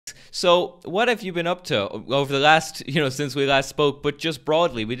So what have you been up to over the last, since we last spoke, but just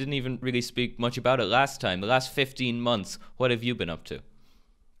broadly, we didn't even really speak much about it last time. The last 15 months, what have you been up to?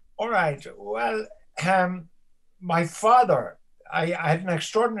 All right. Well, um, my father, I had an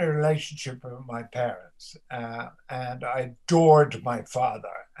extraordinary relationship with my parents, and I adored my father.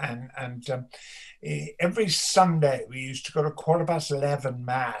 And every Sunday we used to go to 11:15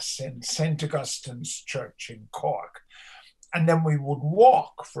 mass in St. Augustine's Church in Cork, and then we would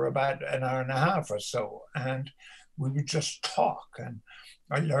walk for about an hour and a half or so, and we would just talk. And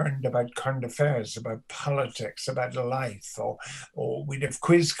I learned about current affairs, about politics, about life, or we'd have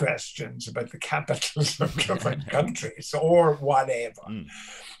quiz questions about the capitals of different countries or whatever. Mm.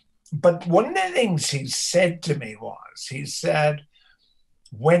 But one of the things he said to me was, he said,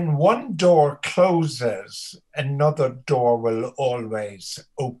 when one door closes, another door will always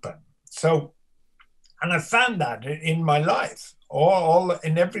open. So, and I found that in my life, all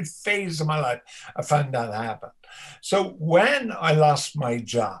in every phase of my life, I found that happen. So when I lost my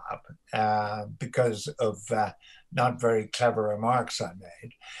job because of not very clever remarks I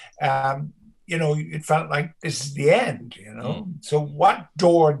made, it felt like this is the end, Mm. So what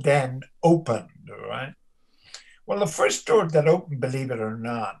door then opened, right? Well, the first door that opened, believe it or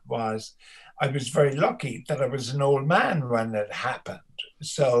not, was I was very lucky that I was an old man when it happened.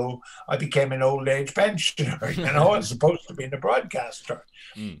 So I became an old age pensioner, as opposed to being a broadcaster.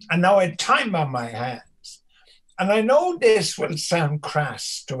 Mm. And now I had time on my hands. And I know this will sound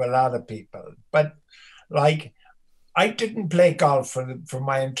crass to a lot of people, but like I didn't play golf for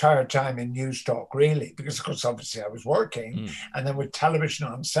my entire time in News Talk, really, because of course, obviously I was working. Mm. And then with television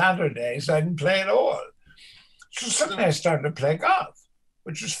on Saturdays, I didn't play at all. So suddenly I started to play golf,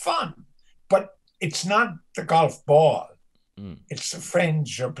 which was fun. But it's not the golf ball. Mm. It's the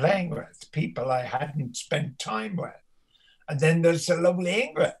friends you're playing with, people I hadn't spent time with. And then there's the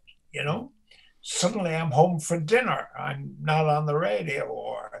lovely Ingrid. Suddenly I'm home for dinner. I'm not on the radio,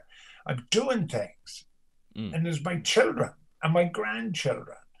 or I'm doing things. Mm. And there's my children and my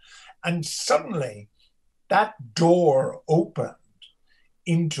grandchildren. And suddenly that door opened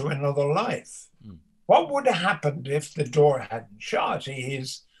into another life. Mm. What would have happened if the door hadn't shut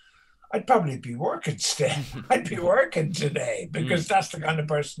is I'd probably be working still. I'd be working today because that's the kind of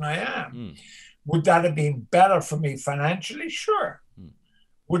person I am. Mm. Would that have been better for me financially? Sure. Mm.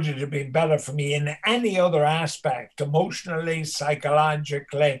 Would it have been better for me in any other aspect, emotionally,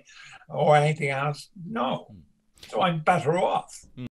 psychologically, or anything else? No. So I'm better off.